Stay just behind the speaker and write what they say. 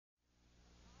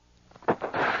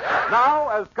Now,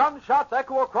 as gunshots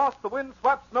echo across the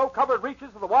wind-swept, snow-covered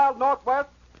reaches of the wild Northwest,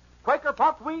 Quaker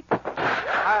Puffed Wheat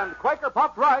and Quaker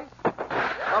Puffed Rice,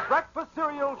 the breakfast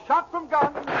cereal shot from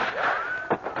guns,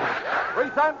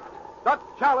 present the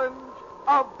challenge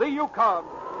of the Yukon.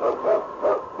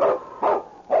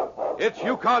 It's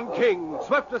Yukon King,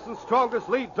 swiftest and strongest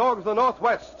lead dogs of the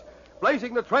Northwest,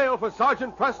 blazing the trail for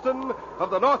Sergeant Preston of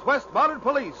the Northwest Mounted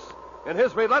Police in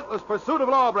his relentless pursuit of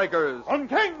lawbreakers. On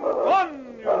King,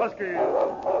 on, you huskies!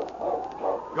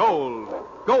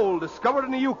 Gold discovered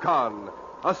in the Yukon.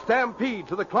 A stampede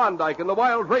to the Klondike and the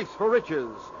wild race for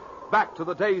riches. Back to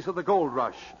the days of the gold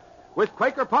rush. With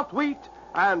Quaker Puffed Wheat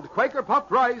and Quaker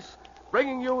Puffed Rice,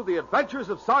 bringing you the adventures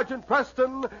of Sergeant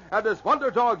Preston and his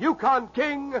wonder dog Yukon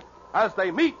King as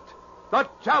they meet the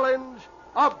challenge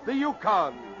of the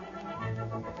Yukon.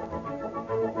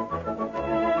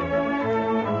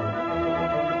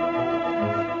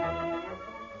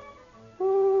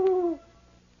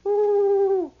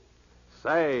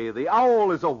 Say, the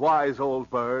owl is a wise old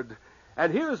bird.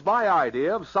 And here's my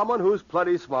idea of someone who's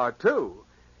plenty smart, too.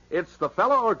 It's the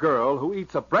fella or girl who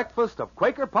eats a breakfast of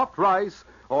Quaker Puffed Rice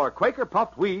or Quaker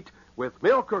Puffed Wheat with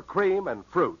milk or cream and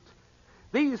fruit.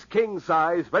 These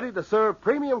king-size, ready-to-serve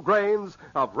premium grains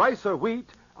of rice or wheat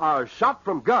are shot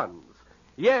from guns.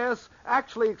 Yes,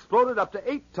 actually exploded up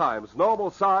to 8 times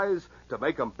normal size to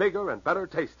make them bigger and better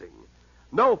tasting.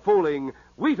 No fooling,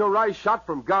 wheat or rice shot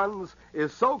from guns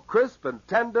is so crisp and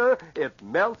tender it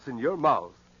melts in your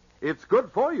mouth. It's good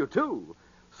for you, too.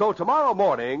 So tomorrow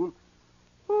morning,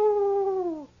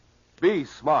 be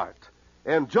smart.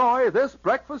 Enjoy this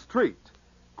breakfast treat,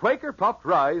 Quaker Puffed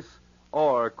Rice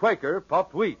or Quaker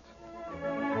Puffed Wheat.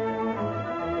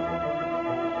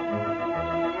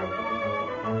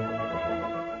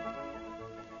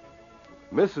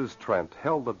 Mrs. Trent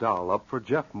held the doll up for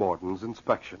Jeff Morton's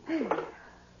inspection.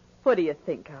 What do you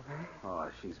think of her? Oh,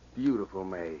 she's beautiful,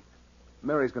 May.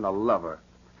 Mary's going to love her.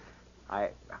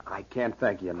 I can't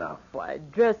thank you enough. Why,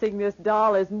 dressing this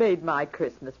doll has made my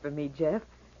Christmas for me, Jeff.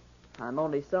 I'm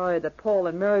only sorry that Paul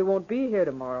and Mary won't be here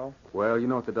tomorrow. Well, you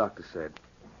know what the doctor said.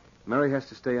 Mary has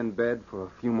to stay in bed for a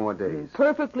few more days.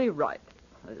 Perfectly right.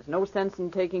 There's no sense in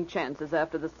taking chances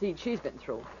after the siege she's been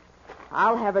through.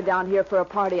 I'll have her down here for a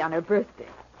party on her birthday.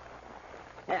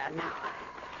 Now,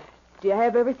 do you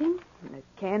have everything?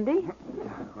 Candy?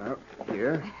 Well,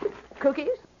 here.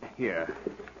 Cookies? Here.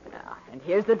 And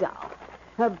here's the doll.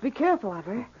 Be careful of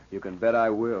her. You can bet I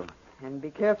will. And be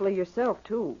careful of yourself,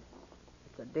 too.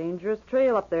 It's a dangerous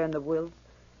trail up there in the woods,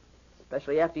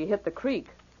 especially after you hit the creek.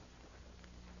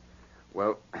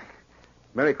 Well,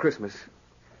 Merry Christmas.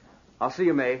 I'll see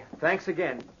you, May. Thanks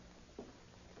again.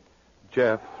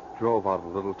 Jeff drove out of the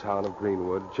little town of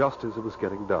Greenwood just as it was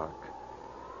getting dark.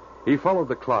 He followed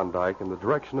the Klondike in the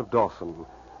direction of Dawson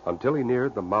until he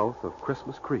neared the mouth of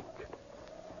Christmas Creek.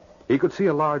 He could see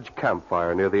a large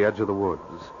campfire near the edge of the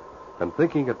woods, and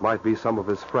thinking it might be some of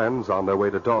his friends on their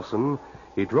way to Dawson,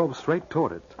 he drove straight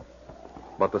toward it.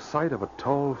 But the sight of a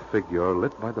tall figure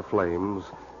lit by the flames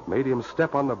made him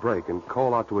step on the brake and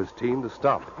call out to his team to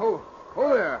stop. Oh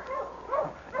there.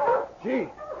 Gee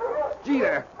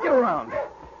there. Get around.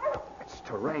 It's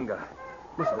Taranga.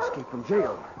 Must have escaped from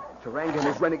jail. Taranga and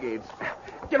his renegades.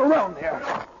 Get around there.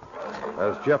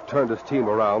 As Jeff turned his team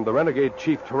around, the renegade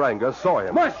chief Taranga saw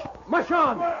him. Mush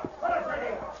on!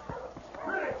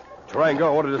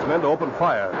 Taranga ordered his men to open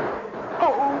fire.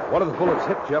 One of the bullets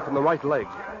hit Jeff in the right leg,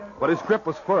 but his grip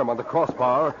was firm on the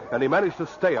crossbar, and he managed to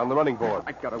stay on the running board.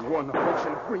 I gotta warn the folks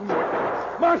in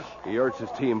Greenwood. Mush! He urged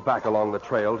his team back along the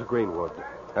trail to Greenwood,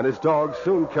 and his dogs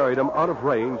soon carried him out of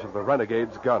range of the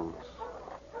renegade's guns.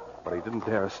 But he didn't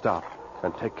dare stop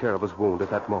and take care of his wound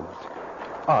at that moment.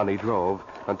 On he drove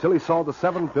until he saw the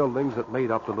 7 buildings that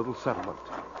made up the little settlement.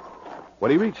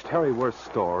 When he reached Harry Worth's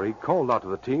store, he called out to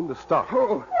the team to stop.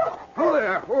 Oh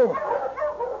there. Oh.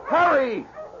 Harry!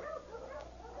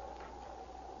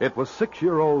 It was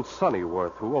 6-year-old Sonny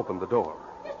Worth who opened the door.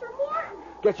 Mr. Morton!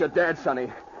 Get your dad,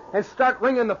 Sonny, and start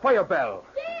ringing the fire bell.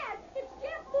 Dad! It's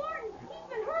Jeff Morton! He's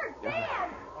been hurt! Dad!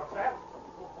 What's that?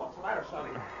 What's the matter,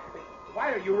 Sonny?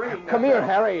 Why are you ringing? Come here,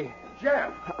 Harry.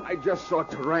 Jeff! I just saw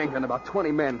Taranga and about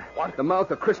 20 men. What? The mouth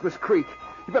of Christmas Creek.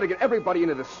 You better get everybody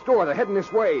into the store. They're heading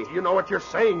this way. You know what you're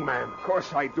saying, man. Of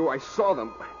course I do. I saw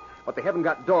them. But they haven't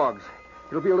got dogs.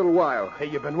 It'll be a little while. Hey,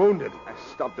 you've been wounded. I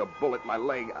stubbed a bullet in my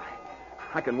leg.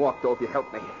 I can walk, though, if you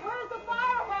help me. Where's the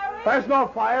fire, Harry? There's no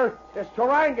fire. It's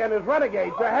Taranga and his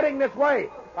renegades. They're heading this way.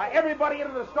 Everybody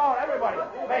into the store. Everybody.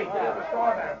 Hey, get in the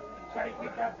store there. Steady,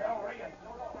 keep that bell ringing.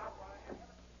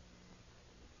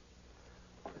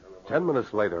 10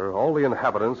 minutes later, all the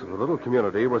inhabitants of the little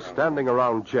community were standing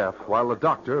around Jeff while the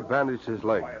doctor bandaged his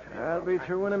leg. I'll be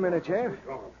through in a minute, Jeff.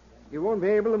 You won't be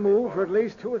able to move for at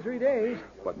least 2 or 3 days.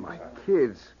 But my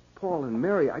kids, Paul and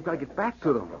Mary, I've got to get back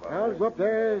to them. I'll go up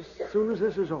there as soon as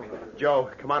this is over. Joe,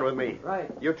 come on with me. Right.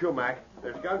 You too, Mac.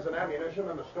 There's guns and ammunition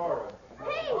in the storeroom.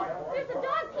 Hey, there's a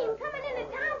dog team coming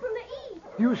into town from the east.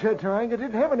 You said Taranga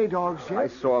didn't have any dogs, Jeff. I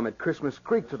saw them at Christmas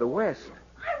Creek to the west.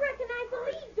 I recognize the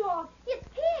lead dog. It's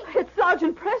King. It's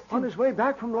Sergeant Preston. On his way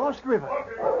back from Lost River.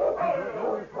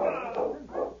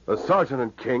 The sergeant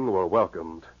and King were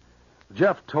welcomed.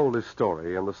 Jeff told his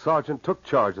story, and the sergeant took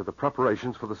charge of the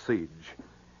preparations for the siege.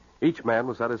 Each man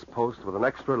was at his post with an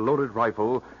extra loaded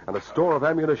rifle and a store of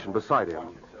ammunition beside him.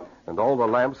 And all the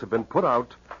lamps had been put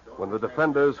out when the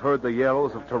defenders heard the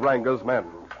yells of Taranga's men.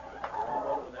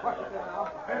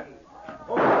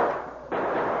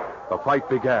 The fight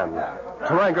began.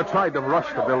 Taranga tried to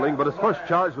rush the building, but his first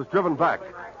charge was driven back.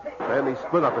 Then he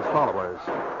split up his followers.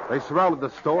 They surrounded the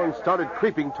store and started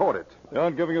creeping toward it. They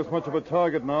aren't giving us much of a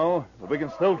target now, but we can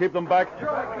still keep them back.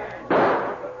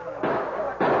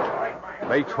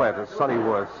 May Trent and Sonny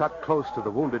Wood sat close to the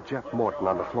wounded Jeff Morton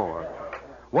on the floor.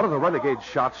 One of the renegade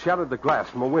shots shattered the glass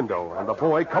from a window, and the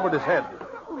boy covered his head.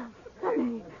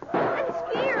 I'm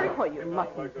scared. Oh, you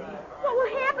mustn't be. What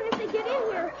will happen if they get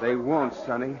in here? They won't,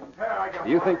 Sonny. Do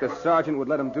you think the sergeant would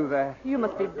let them do that? You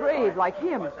must be brave like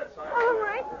him. All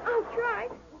right, I'll try.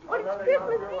 But it's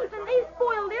Christmas Eve and they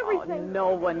spoiled Oh, everything. no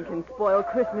one can spoil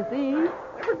Christmas Eve.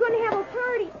 We're going to have a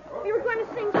party. We were going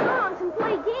to sing songs and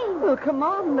play games. Well, come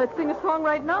on. Let's sing a song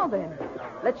right now, then.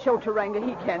 Let's show Taranga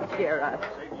he can't scare us.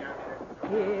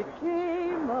 It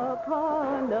came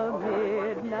upon a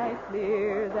midnight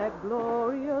clear, that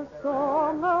glorious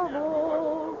song of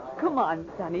old. Come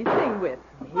on, Sonny, sing with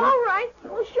me. All right,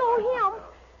 we'll show him.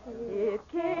 It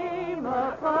came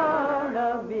upon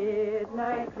a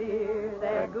midnight clear,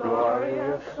 that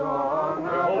glorious song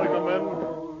of Holding them in.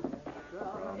 old.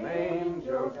 From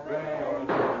angels grand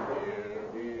and dear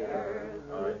the earth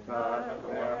would touch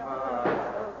their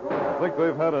hearts of gold. I think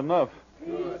they've had enough.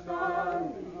 Peace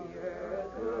on the earth,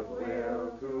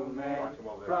 goodwill to men,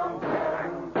 from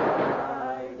heaven's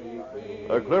mighty King.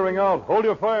 They're clearing out. Hold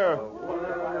your fire. The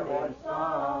world in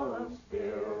solemn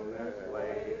stillness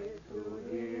waits to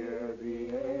hear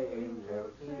the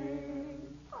angels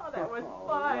sing. Oh, that was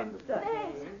fine,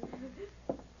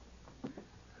 Sonny.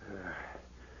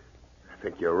 I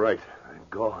think you're right. They're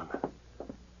gone.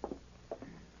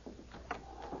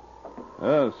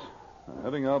 Yes. They're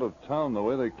heading out of town the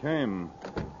way they came.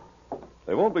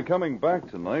 They won't be coming back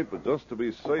tonight, but just to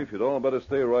be safe, you'd all better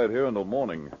stay right here until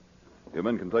morning. You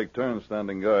men can take turns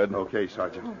standing guard. Okay,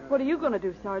 Sergeant. What are you going to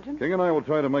do, Sergeant? King and I will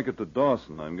try to make it to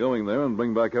Dawson. I'm going there and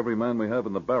bring back every man we have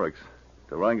in the barracks.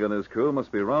 Taranga and his crew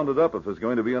must be rounded up if there's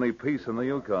going to be any peace in the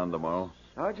Yukon tomorrow.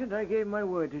 Sergeant, I gave my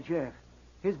word to Jeff.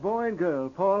 His boy and girl,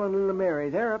 Paul and little Mary,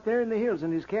 they're up there in the hills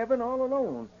in his cabin all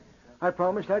alone. I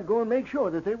promised I'd go and make sure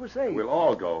that they were safe. We'll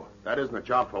all go. That isn't a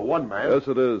job for one man. Yes,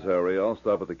 it is, Harry. I'll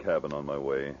stop at the cabin on my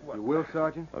way. You will,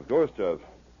 Sergeant? Of course, Jeff.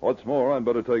 What's more, I'd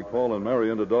better take Paul and Mary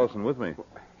into Dawson with me.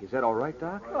 Is that all right,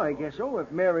 Doc? Well, I guess so.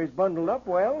 If Mary's bundled up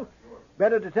well,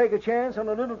 better to take a chance on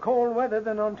a little cold weather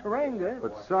than on Taranga.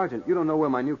 But, Sergeant, you don't know where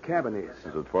my new cabin is.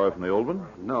 Is it far from the old one?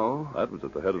 No. That was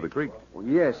at the head of the creek. Well,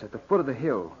 yes, at the foot of the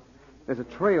hill. There's a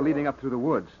trail leading up through the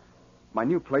woods. My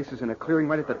new place is in a clearing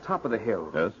right at the top of the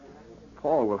hill. Yes?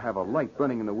 Paul will have a light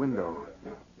burning in the window.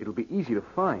 It'll be easy to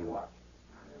find.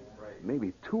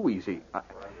 Maybe too easy.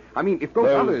 I mean, if those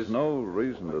There's others... no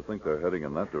reason to think they're heading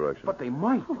in that direction. But they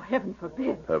might. Oh, heaven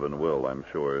forbid. Heaven will, I'm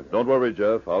sure. Don't worry,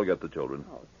 Jeff. I'll get the children.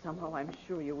 Oh, somehow I'm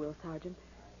sure you will, Sergeant.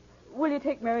 Will you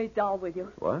take Mary's doll with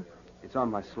you? What? It's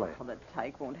on my sled. Well, the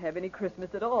tyke won't have any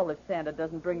Christmas at all if Santa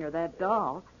doesn't bring her that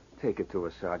doll. Take it to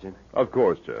us, Sergeant. Of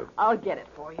course, Jeff. I'll get it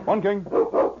for you. One, King.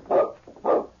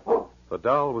 The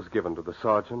doll was given to the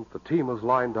sergeant, the team was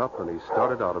lined up, and he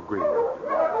started out of Green.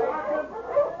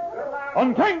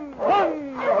 On, King!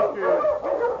 One!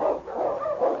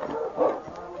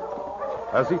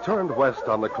 As he turned west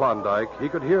on the Klondike, he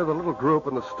could hear the little group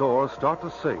in the store start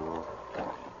to sing.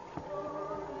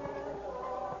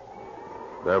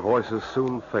 Their voices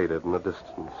soon faded in the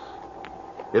distance.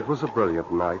 It was a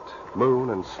brilliant night, moon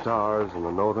and stars and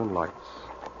the northern lights.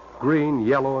 Green,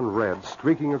 yellow, and red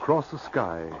streaking across the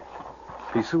sky.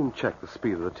 He soon checked the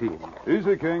speed of the team.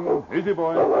 Easy, King. Easy,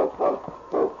 boy.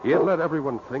 He had let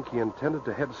everyone think he intended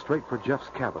to head straight for Jeff's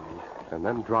cabin and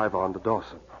then drive on to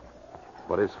Dawson.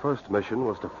 But his first mission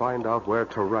was to find out where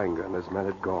Taranga and his men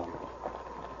had gone.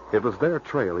 It was their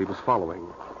trail he was following,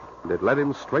 and it led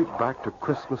him straight back to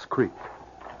Christmas Creek.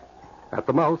 At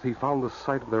the mouth, he found the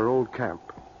site of their old camp.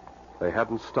 They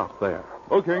hadn't stopped there.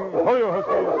 Oh, King. Ho-yo,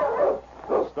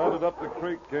 Huskies. Started up the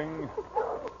creek, King.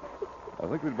 I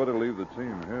think we'd better leave the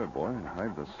team here, boy, and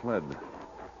hide the sled.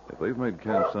 If they've made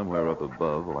camp somewhere up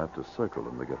above, we'll have to circle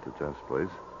them to get to Jeff's place.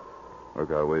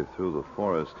 Work our way through the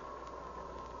forest.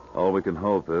 All we can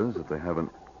hope is that they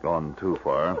haven't gone too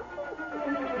far.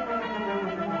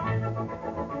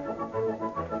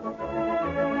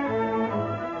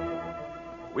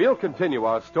 We'll continue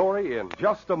our story in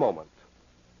just a moment.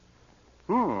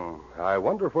 I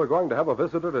wonder if we're going to have a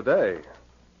visitor today.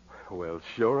 Well,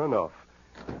 sure enough.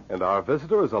 And our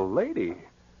visitor is a lady.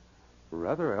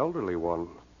 Rather elderly one.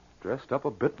 Dressed up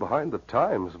a bit behind the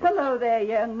times. But... Hello there,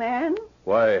 young man.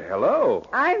 Why, hello.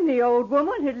 I'm the old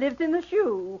woman who lives in the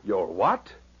shoe. You're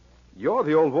what? You're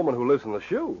the old woman who lives in the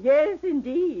shoe. Yes,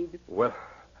 indeed. Well,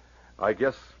 I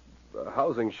guess the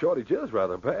housing shortage is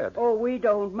rather bad. Oh, we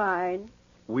don't mind.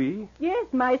 We? Yes,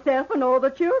 myself and all the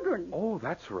children. Oh,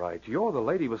 that's right. You're the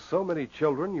lady with so many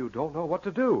children you don't know what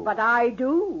to do. But I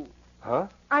do. Huh?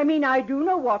 I mean, I do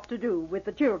know what to do with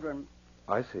the children.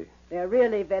 I see. They're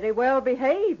really very well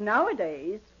behaved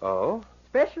nowadays, Oh?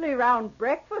 especially around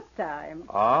breakfast time.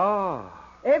 Ah.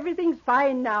 Everything's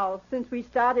fine now since we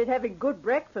started having good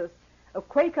breakfast of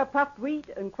Quaker puffed wheat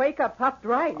and Quaker puffed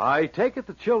rice. I take it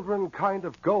the children kind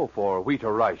of go for wheat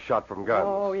or rice shot from guns.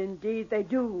 Oh, indeed they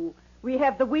do. We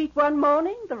have the wheat one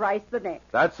morning, the rice the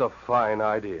next. That's a fine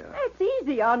idea. It's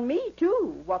easy on me,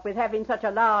 too, what with having such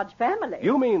a large family.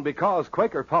 You mean because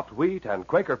Quaker puffed wheat and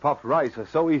Quaker puffed rice are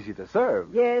so easy to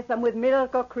serve? Yes, and with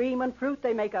milk or cream and fruit,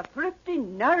 they make a thrifty,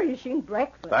 nourishing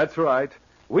breakfast. That's right.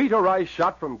 Wheat or rice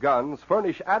shot from guns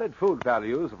furnish added food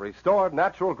values of restored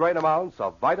natural grain amounts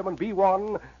of vitamin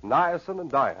B1, niacin, and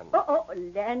dian. Oh,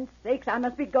 land sakes, I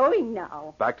must be going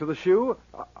now. Back to the shoe?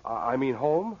 I mean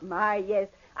home? My, yes.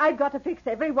 I've got to fix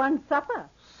everyone's supper.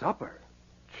 Supper?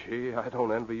 Gee, I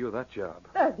don't envy you that job.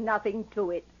 There's nothing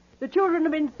to it. The children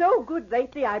have been so good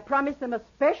lately, I promised them a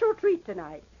special treat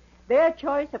tonight. Their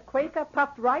choice of Quaker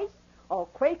puffed rice or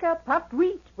Quaker puffed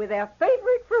wheat with their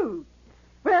favorite fruit.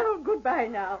 Well, goodbye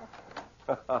now.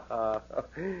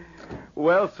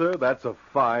 Well, sir, that's a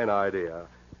fine idea.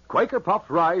 Quaker puffed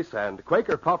rice and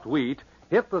Quaker puffed wheat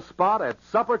hit the spot at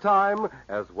supper time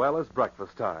as well as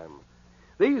breakfast time.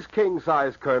 These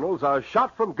king-size kernels are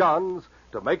shot from guns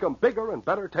to make them bigger and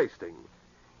better tasting.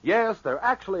 Yes, they're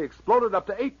actually exploded up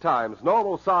to 8 times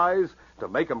normal size to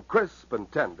make them crisp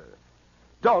and tender.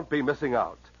 Don't be missing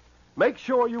out. Make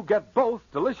sure you get both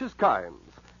delicious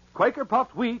kinds, Quaker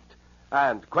puffed wheat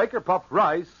and Quaker puffed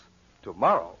rice,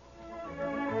 tomorrow.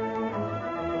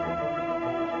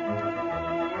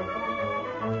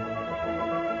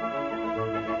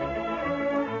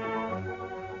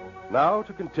 Now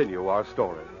to continue our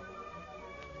story.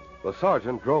 The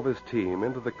sergeant drove his team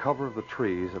into the cover of the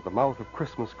trees at the mouth of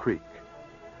Christmas Creek.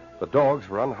 The dogs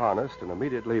were unharnessed and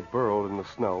immediately burrowed in the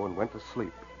snow and went to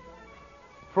sleep.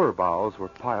 Fir boughs were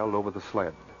piled over the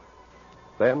sled.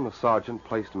 Then the sergeant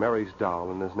placed Mary's doll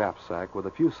in his knapsack with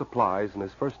a few supplies and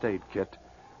his first aid kit,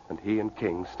 and he and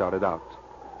King started out.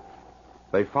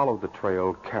 They followed the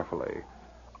trail carefully,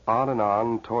 on and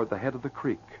on toward the head of the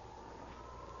creek.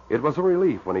 It was a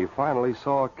relief when he finally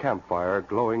saw a campfire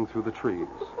glowing through the trees.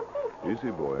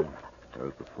 Easy, boy. They're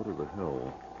at the foot of the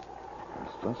hill.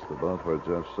 It's just about where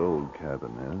Jeff's old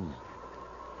cabin is.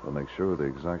 We'll make sure of the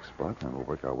exact spot, and we'll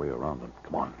work our way around them.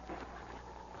 Come on.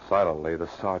 Silently, the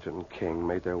sergeant and King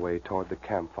made their way toward the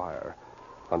campfire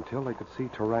until they could see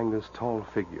Taranga's tall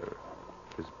figure,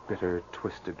 his bitter,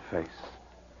 twisted face.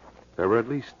 There were at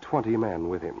least 20 men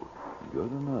with him.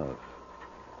 Good enough.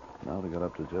 Now to get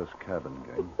up to Jeff's cabin,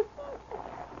 gang.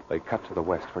 They cut to the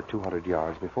west for 200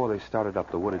 yards before they started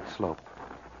up the wooded slope.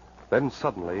 Then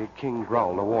suddenly, King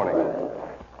growled a warning.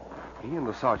 He and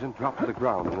the sergeant dropped to the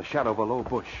ground in the shadow of a low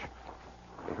bush.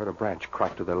 They heard a branch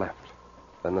crack to their left,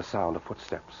 then the sound of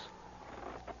footsteps.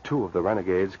 2 of the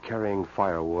renegades carrying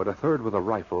firewood, a third with a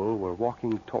rifle, were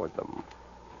walking toward them,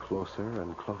 closer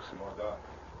and closer.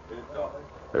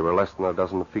 They were less than a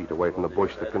dozen feet away from the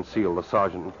bush that concealed the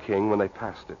sergeant and King when they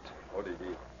passed it.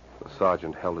 The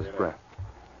sergeant held his breath.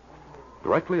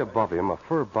 Directly above him, a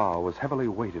fir bough was heavily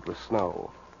weighted with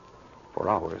snow. For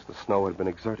hours, the snow had been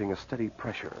exerting a steady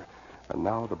pressure, and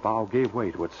now the bough gave way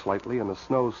to it slightly, and the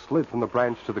snow slid from the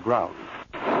branch to the ground.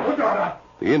 The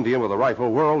Indian with a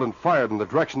rifle whirled and fired in the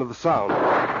direction of the sound.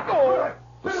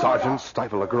 The sergeant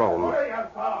stifled a groan.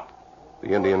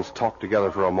 The Indians talked together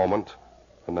for a moment,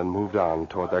 and then moved on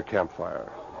toward their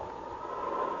campfire.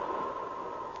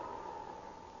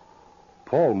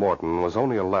 Paul Morton was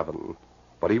only 11,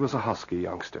 but he was a husky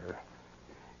youngster.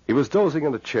 He was dozing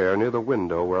in a chair near the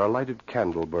window where a lighted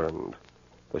candle burned.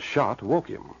 The shot woke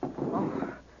him.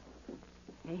 Oh.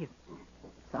 Hey, it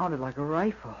sounded like a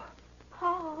rifle.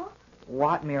 Paul,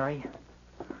 What, Mary?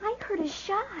 I heard a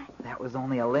shot. That was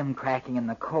only a limb cracking in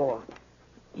the cold.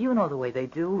 You know the way they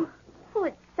do. Well,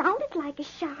 it sounded like a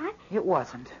shot. It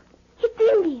wasn't. It's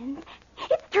Indians.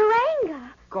 It's Taranga.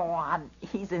 Go on.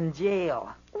 He's in jail.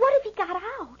 What if he got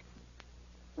out?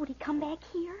 Would he come back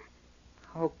here?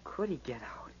 How could he get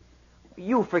out?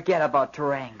 You forget about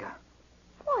Taranga.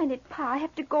 Why did Pa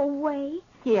have to go away?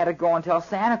 He had to go and tell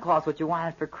Santa Claus what you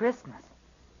wanted for Christmas.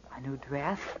 A new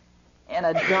dress and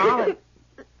a doll.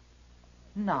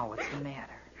 Now what's the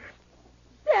matter?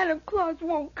 Santa Claus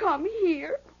won't come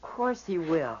here. Of course he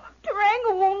will.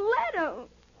 Taranga won't let him.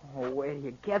 Oh, where do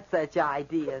you get such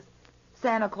ideas?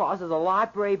 Santa Claus is a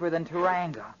lot braver than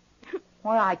Taranga.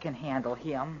 Well, I can handle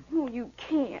him. Oh, you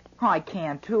can't. I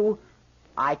can, too.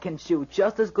 I can shoot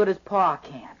just as good as Pa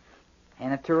can.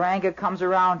 And if Taranga comes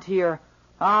around here,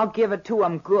 I'll give it to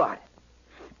him good.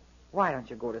 Why don't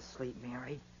you go to sleep,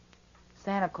 Mary?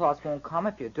 Santa Claus won't come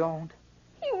if you don't.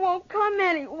 He won't come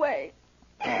anyway.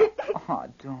 Oh,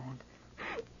 don't.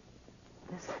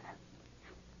 Listen,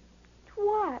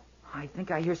 What? I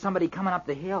think I hear somebody coming up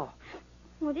the hill.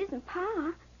 Well, it isn't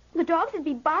Pa. The dogs would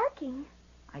be barking.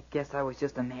 I guess I was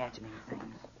just imagining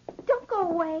things. Don't go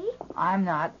away. I'm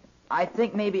not. I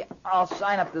think maybe I'll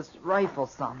shine up this rifle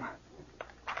some.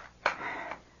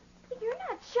 You're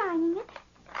not shining it.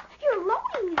 You're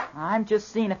loading it. I'm just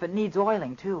seeing if it needs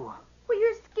oiling, too. Well,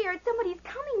 you're scared somebody's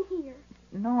coming here.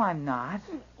 No, I'm not.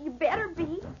 You better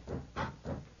be.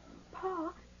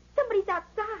 Pa, somebody's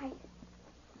outside.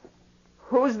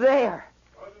 Who's there?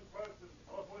 Sergeant Preston,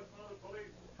 Northwest Mounted Police.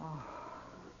 Oh,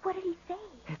 What did he say?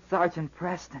 it's Sergeant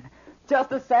Preston.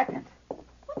 Just a second.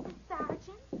 What's it,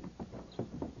 Sergeant?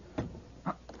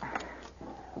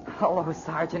 Hello,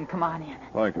 Sergeant. Come on in.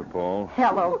 Thank you, Paul.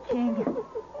 Hello, King.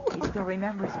 He still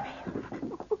remembers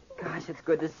me. Gosh, it's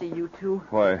good to see you, too.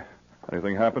 Why,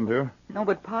 anything happened here? No,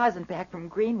 but Pa isn't back from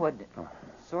Greenwood.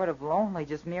 Sort of lonely,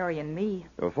 just Mary and me.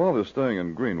 Your father's staying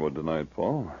in Greenwood tonight,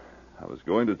 Paul. I was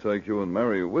going to take you and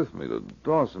Mary with me to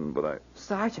Dawson, but I...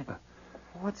 Sergeant,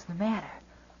 what's the matter?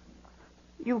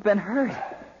 You've been hurt.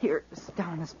 Here, sit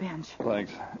down on this bench.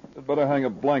 Thanks. I'd better hang a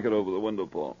blanket over the window,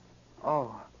 Paul.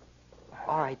 Oh,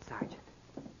 all right, Sergeant.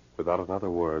 Without another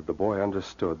word, the boy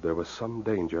understood there was some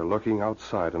danger lurking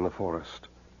outside in the forest.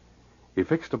 He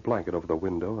fixed a blanket over the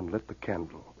window and lit the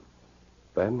candle.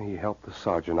 Then he helped the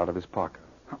sergeant out of his pocket.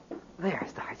 There,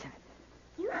 Sergeant.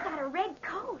 You've got a red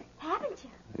coat, haven't you?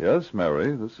 Yes,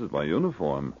 Mary, this is my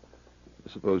uniform.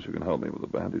 I suppose you can help me with the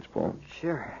bandage, Paul.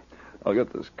 Sure. I'll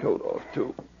get this coat off,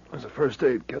 too. There's a first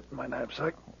aid kit in my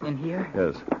knapsack. In here?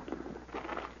 Yes.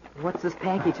 What's this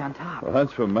package on top? Well,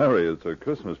 that's for Mary. It's her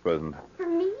Christmas present. For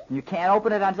me? You can't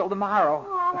open it until tomorrow.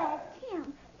 Oh, I'll ask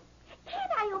him.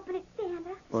 Can't I open it, Santa?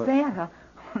 What? Santa?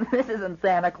 This isn't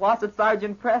Santa Claus. It's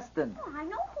Sergeant Preston. Oh, I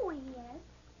know who he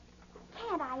is.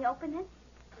 Can't I open it?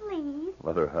 Please.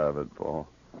 Let her have it, Paul.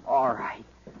 All right.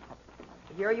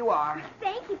 Here you are.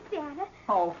 Thank you, Santa.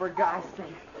 Oh, for gosh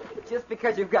sake. Just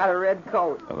because you've got a red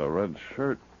coat. And a red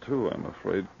shirt, too, I'm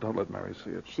afraid. Don't let Mary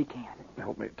see it. She can't.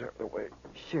 Help me tear it away.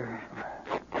 Sure.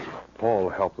 Paul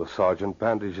helped the sergeant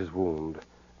bandage his wound,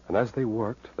 and as they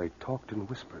worked, they talked in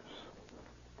whispers.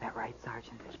 That right,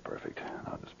 Sergeant? That's perfect.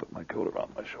 I'll just put my coat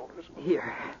around my shoulders.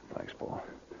 Here. Thanks, Paul.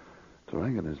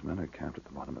 Tarang and his men are camped at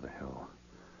the bottom of the hill.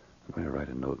 I'm going to write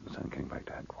a note and send King back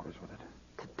to headquarters with it.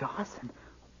 To Dawson?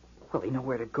 Will he know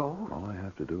where to go? All I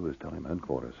have to do is tell him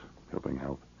headquarters. He'll bring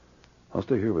help. I'll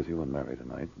stay here with you and Mary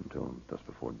tonight until just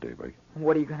before daybreak.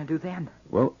 What are you going to do then?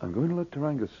 Well, I'm going to let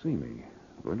Taranga see me.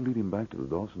 I'm going to lead him back to the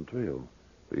Dawson Trail.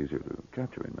 Be easier to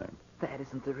capture him then. That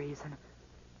isn't the reason.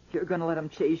 You're going to let him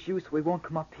chase you so he won't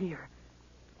come up here.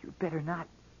 You'd better not.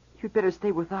 You'd better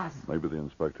stay with us. Maybe the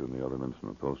inspector and the other men from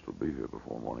the post will be here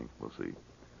before morning. We'll see. Do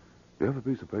you have a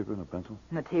piece of paper and a pencil?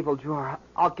 In the table drawer.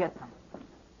 I'll get them.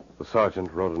 The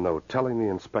sergeant wrote a note telling the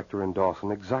inspector in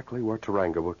Dawson exactly where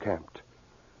Taranga were camped.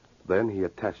 Then he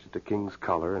attached it to King's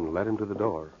collar and led him to the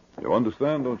door. You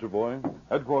understand, don't you, boy?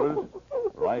 Headquarters.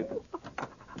 Right.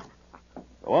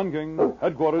 Go on, King.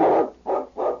 Headquarters.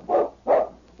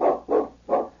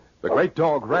 The great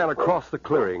dog ran across the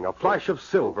clearing, a flash of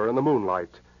silver in the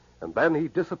moonlight, and then he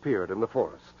disappeared in the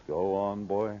forest. Go on,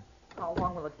 boy. How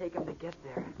long will it take him to get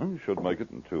there? You should make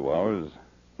it in 2 hours.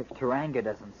 If Taranga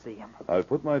doesn't see him. I've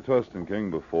put my trust in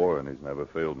King before, and he's never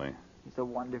failed me. He's a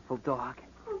wonderful dog.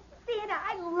 Oh, Santa,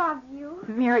 I love you.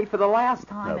 Mary, for the last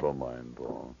time. Never mind,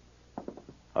 Paul.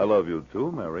 I love you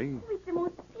too, Mary. Oh, it's the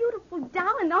most beautiful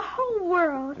doll in the whole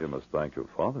world. You must thank your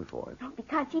father for it. Oh,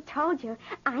 because he told you.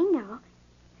 I know.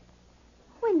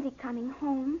 When's he coming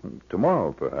home?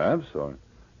 Tomorrow, perhaps, or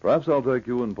perhaps I'll take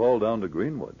you and Paul down to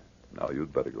Greenwood. Now,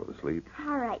 you'd better go to sleep.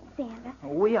 All right, Santa.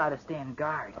 We ought to stand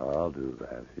guard. I'll do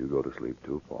that. You go to sleep,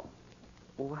 too, Paul.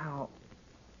 Well,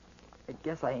 I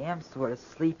guess I am sort of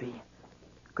sleepy.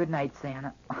 Good night,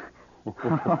 Santa.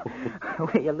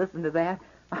 Will you listen to that?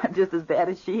 I'm just as bad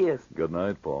as she is. Good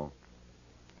night, Paul.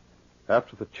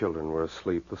 After the children were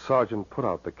asleep, the sergeant put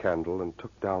out the candle and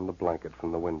took down the blanket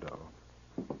from the window.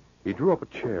 He drew up a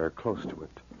chair close to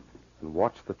it and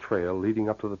watched the trail leading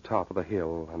up to the top of the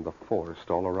hill and the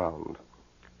forest all around.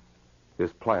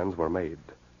 His plans were made.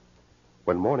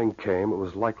 When morning came, it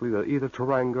was likely that either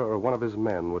Taranga or one of his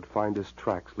men would find his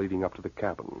tracks leading up to the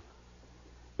cabin.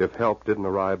 If help didn't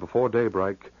arrive before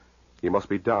daybreak, he must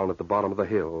be down at the bottom of the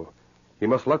hill. He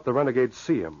must let the renegades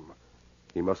see him.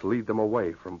 He must lead them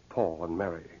away from Paul and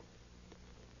Mary.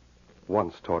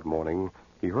 Once, toward morning,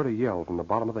 he heard a yell from the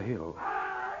bottom of the hill.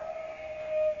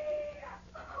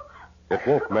 It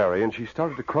woke Mary, and she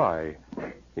started to cry.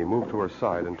 He moved to her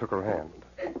side and took her hand.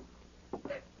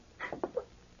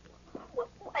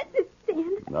 What is it,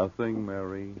 Santa? Nothing,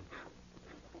 Mary.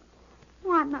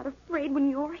 Oh, I'm not afraid when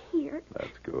you're here.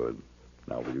 That's good.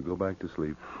 Now, will you go back to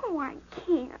sleep? Oh, I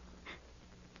can't.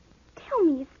 Tell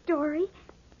me a story.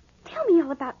 Tell me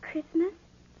all about Christmas.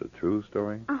 The true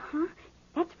story? Uh-huh.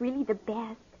 That's really the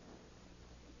best.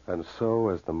 And so,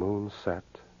 as the moon set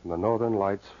and the northern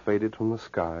lights faded from the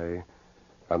sky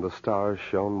and the stars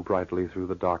shone brightly through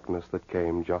the darkness that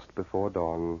came just before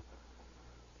dawn,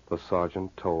 the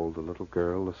sergeant told the little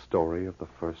girl the story of the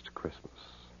first Christmas.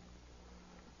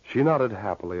 She nodded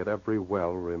happily at every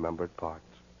well-remembered part.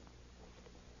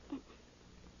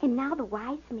 And now the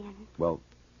wise men. Well,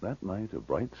 that night a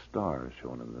bright star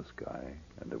shone in the sky,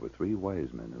 and there were 3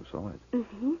 wise men who saw it.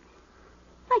 Mm-hmm.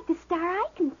 Like the star I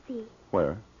can see.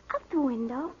 Where? Out the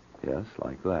window. Yes,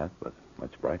 like that, but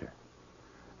much brighter.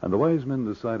 And the wise men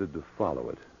decided to follow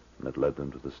it, and it led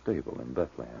them to the stable in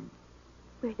Bethlehem.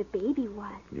 Where the baby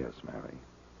was. Yes, Mary.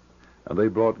 And they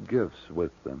brought gifts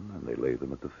with them, and they laid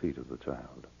them at the feet of the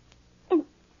child.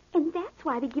 And that's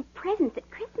why they give presents at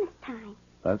Christmas time.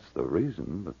 That's the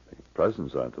reason, but the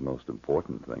presents aren't the most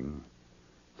important thing.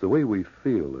 It's the way we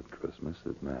feel at Christmas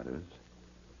that matters.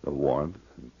 The warmth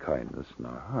and kindness in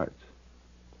our hearts.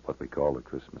 What we call the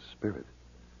Christmas spirit.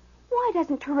 Why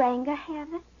doesn't Taranga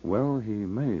have it? Well, he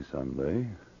may someday.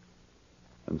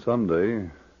 And someday,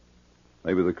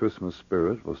 maybe the Christmas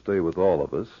spirit will stay with all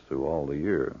of us through all the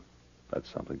year. That's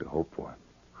something to hope for.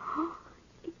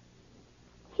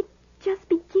 It's just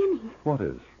beginning. What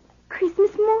is?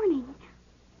 Christmas morning.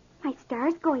 My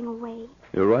star's going away.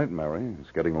 You're right, Mary.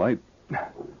 It's getting late.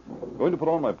 Going to put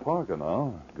on my parka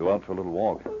now. Go out for a little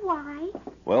walk. Why?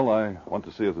 Well, I want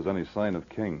to see if there's any sign of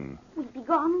King. Will he be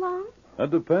gone long? That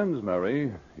depends,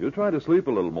 Mary. You try to sleep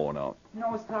a little more now.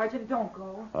 No, Sergeant, don't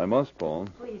go. I must, Paul.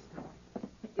 Please don't.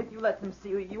 If you let them see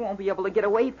you, you won't be able to get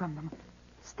away from them.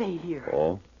 Stay here.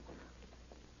 Paul,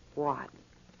 What?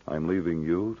 I'm leaving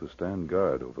you to stand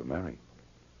guard over Mary.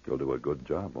 You'll do a good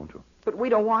job, won't you? But we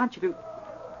don't want you to.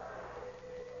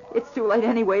 It's too late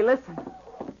anyway. Listen.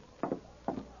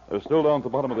 They're still down at the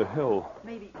bottom of the hill.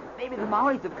 Maybe the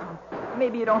Maoris have come.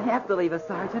 Maybe you don't have to leave us,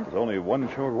 Sergeant. There's only one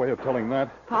sure way of telling that.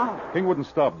 How? King wouldn't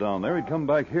stop down there. He'd come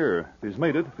back here. If he's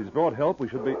made it, if he's brought help, we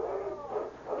should be...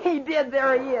 He did.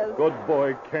 There he is. Good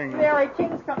boy, King. Mary,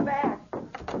 King's come back.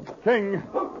 King!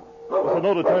 There's a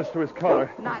note attached to his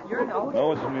collar. Not your note.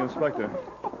 No, it's from the inspector.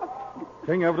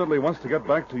 King evidently wants to get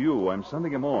back to you. I'm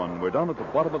sending him on. We're down at the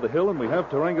bottom of the hill, and we have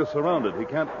Taranga surrounded. He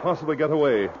can't possibly get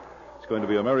away. It's going to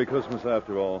be a Merry Christmas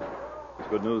after all. It's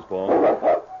good news,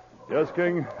 Paul. Yes,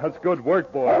 King. That's good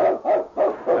work, boy.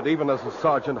 And even as the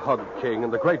sergeant hugged King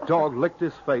and the great dog licked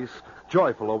his face,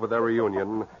 joyful over their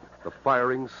reunion, the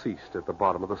firing ceased at the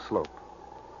bottom of the slope.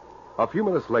 A few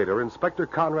minutes later, Inspector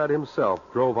Conrad himself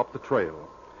drove up the trail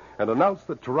and announced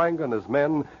that Taranga and his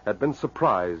men had been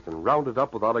surprised and rounded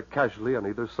up without a casualty on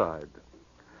either side.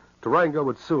 Taranga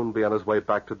would soon be on his way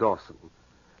back to Dawson,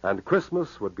 and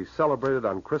Christmas would be celebrated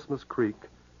on Christmas Creek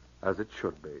as it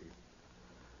should be.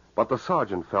 But the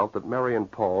sergeant felt that Mary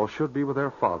and Paul should be with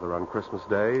their father on Christmas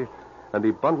Day, and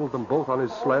he bundled them both on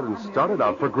his sled and started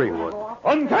out for Greenwood.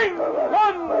 On King!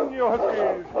 Run, you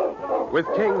huskies! With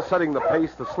King setting the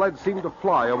pace, the sled seemed to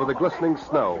fly over the glistening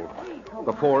snow.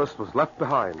 The forest was left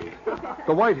behind.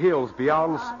 The white hills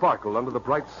beyond sparkled under the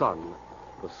bright sun.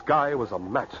 The sky was a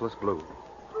matchless blue.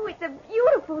 Oh, it's a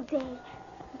beautiful day.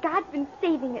 God's been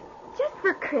saving it just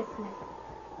for Christmas.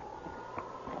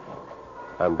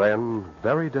 And then,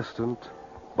 very distant,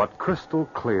 but crystal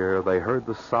clear, they heard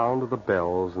the sound of the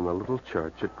bells in the little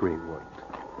church at Greenwood.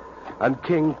 and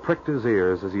King pricked his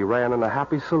ears as he ran in a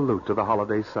happy salute to the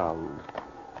holiday sound.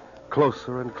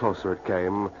 Closer and closer it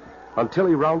came, until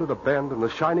he rounded a bend in the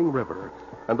shining river,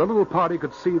 and the little party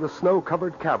could see the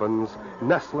snow-covered cabins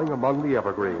nestling among the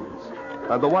evergreens,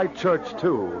 and the white church,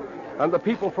 too, and the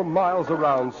people from miles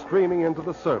around streaming into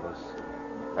the service.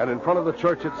 And in front of the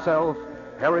church itself,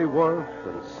 Harry Worth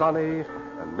and Sonny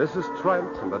and Mrs.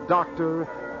 Trent and the doctor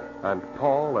and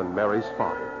Paul and Mary's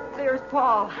father. There's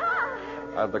Paul.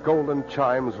 And the golden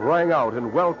chimes rang out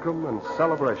in welcome and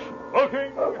celebration.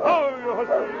 Looking! Oh, you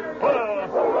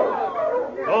huskies!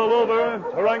 All over.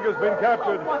 Taranga's been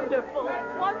captured. Wonderful,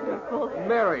 wonderful.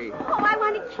 Mary, Oh, I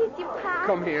want to kiss you, Pop.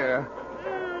 come here.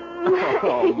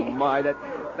 Oh, my,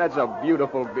 that's a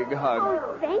beautiful big hug.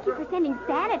 Oh, thank you for sending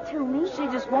Santa to me. She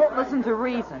just won't listen to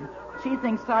reason. She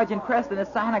thinks Sergeant Preston is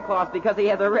Santa Claus because he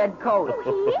has a red coat. Oh, he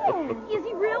is. Is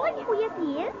he really? Oh, yes,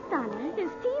 he is, Sonny.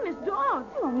 His team is dogs.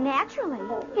 Well, naturally.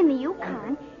 In the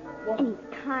Yukon. And he's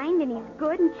kind and he's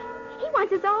good, and he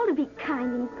wants us all to be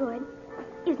kind and good.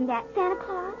 Isn't that Santa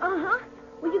Claus? Uh-huh.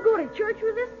 Will you go to church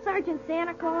with us, Sergeant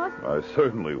Santa Claus? I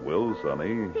certainly will,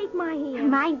 Sonny. Take my hand.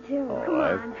 Mine, too. All Come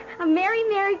right. on. A Merry,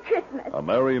 Merry Christmas. A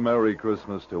Merry, Merry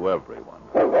Christmas to everyone.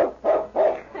 He's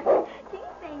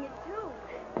saying it, too.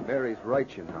 Mary's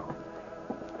right, you know.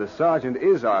 The sergeant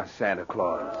is our Santa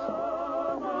Claus.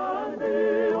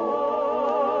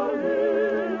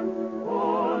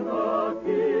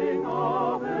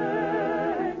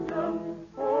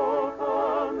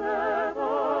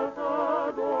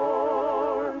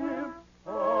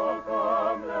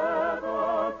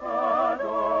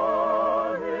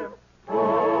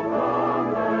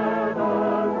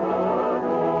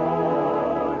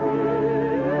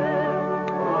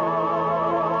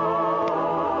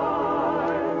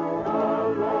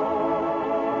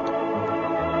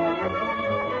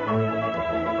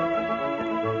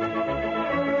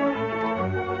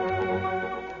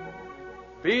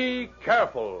 Be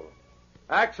careful.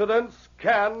 Accidents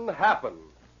can happen.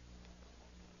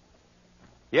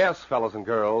 Yes, fellas and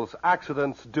girls,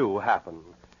 accidents do happen.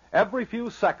 Every few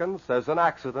seconds there's an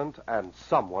accident and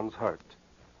someone's hurt.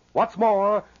 What's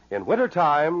more, in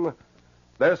wintertime,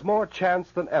 there's more chance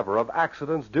than ever of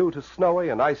accidents due to snowy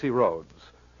and icy roads.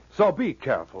 So be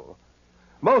careful.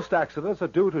 Most accidents are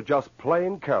due to just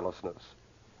plain carelessness.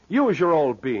 Use your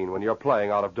old bean when you're playing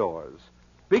out of doors.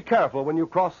 Be careful when you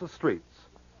cross the streets.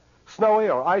 Snowy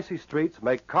or icy streets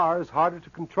make cars harder to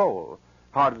control,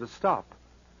 harder to stop.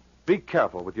 Be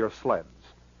careful with your sleds.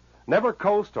 Never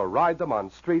coast or ride them on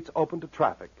streets open to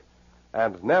traffic.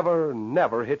 And never,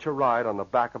 never hitch a ride on the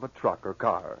back of a truck or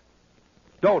car.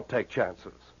 Don't take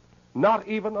chances. Not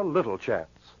even a little chance.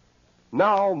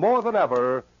 Now, more than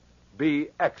ever, be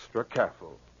extra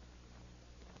careful.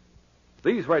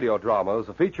 These radio dramas,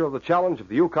 a feature of the Challenge of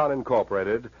the Yukon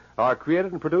Incorporated, are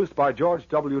created and produced by George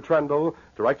W. Trendle,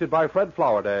 directed by Fred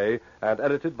Flowerday, and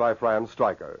edited by Fran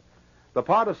Stryker. The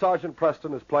part of Sergeant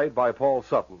Preston is played by Paul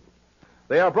Sutton.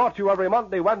 They are brought to you every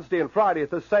Monday, Wednesday, and Friday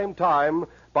at this same time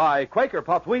by Quaker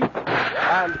Puffed Wheat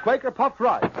and Quaker Puffed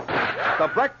Rice, the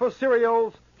breakfast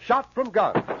cereals shot from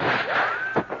guns.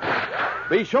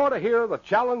 Be sure to hear the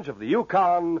Challenge of the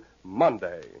Yukon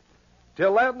Monday.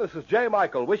 Till then, this is J.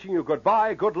 Michael wishing you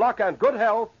goodbye, good luck, and good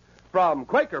health from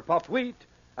Quaker Puffed Wheat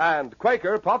and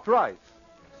Quaker Puffed Rice.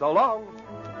 So long.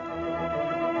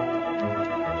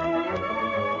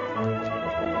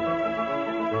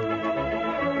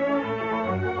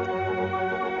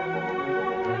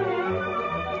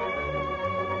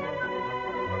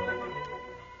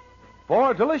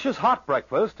 For a delicious hot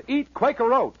breakfast, eat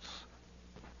Quaker Oats.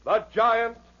 The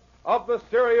giant of the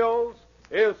cereals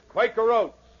is Quaker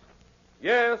Oats.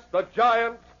 Yes, the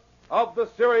giant of the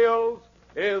cereals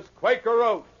is Quaker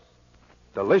Oats.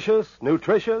 Delicious,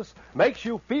 nutritious, makes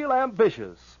you feel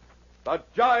ambitious. The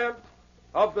giant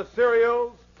of the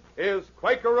cereals is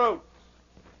Quaker Oats.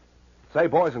 Say,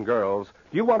 boys and girls,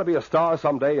 do you want to be a star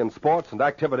someday in sports and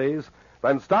activities?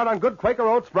 Then start on good Quaker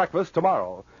Oats breakfast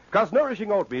tomorrow. Because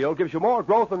nourishing oatmeal gives you more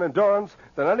growth and endurance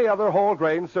than any other whole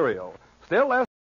grain cereal. Still less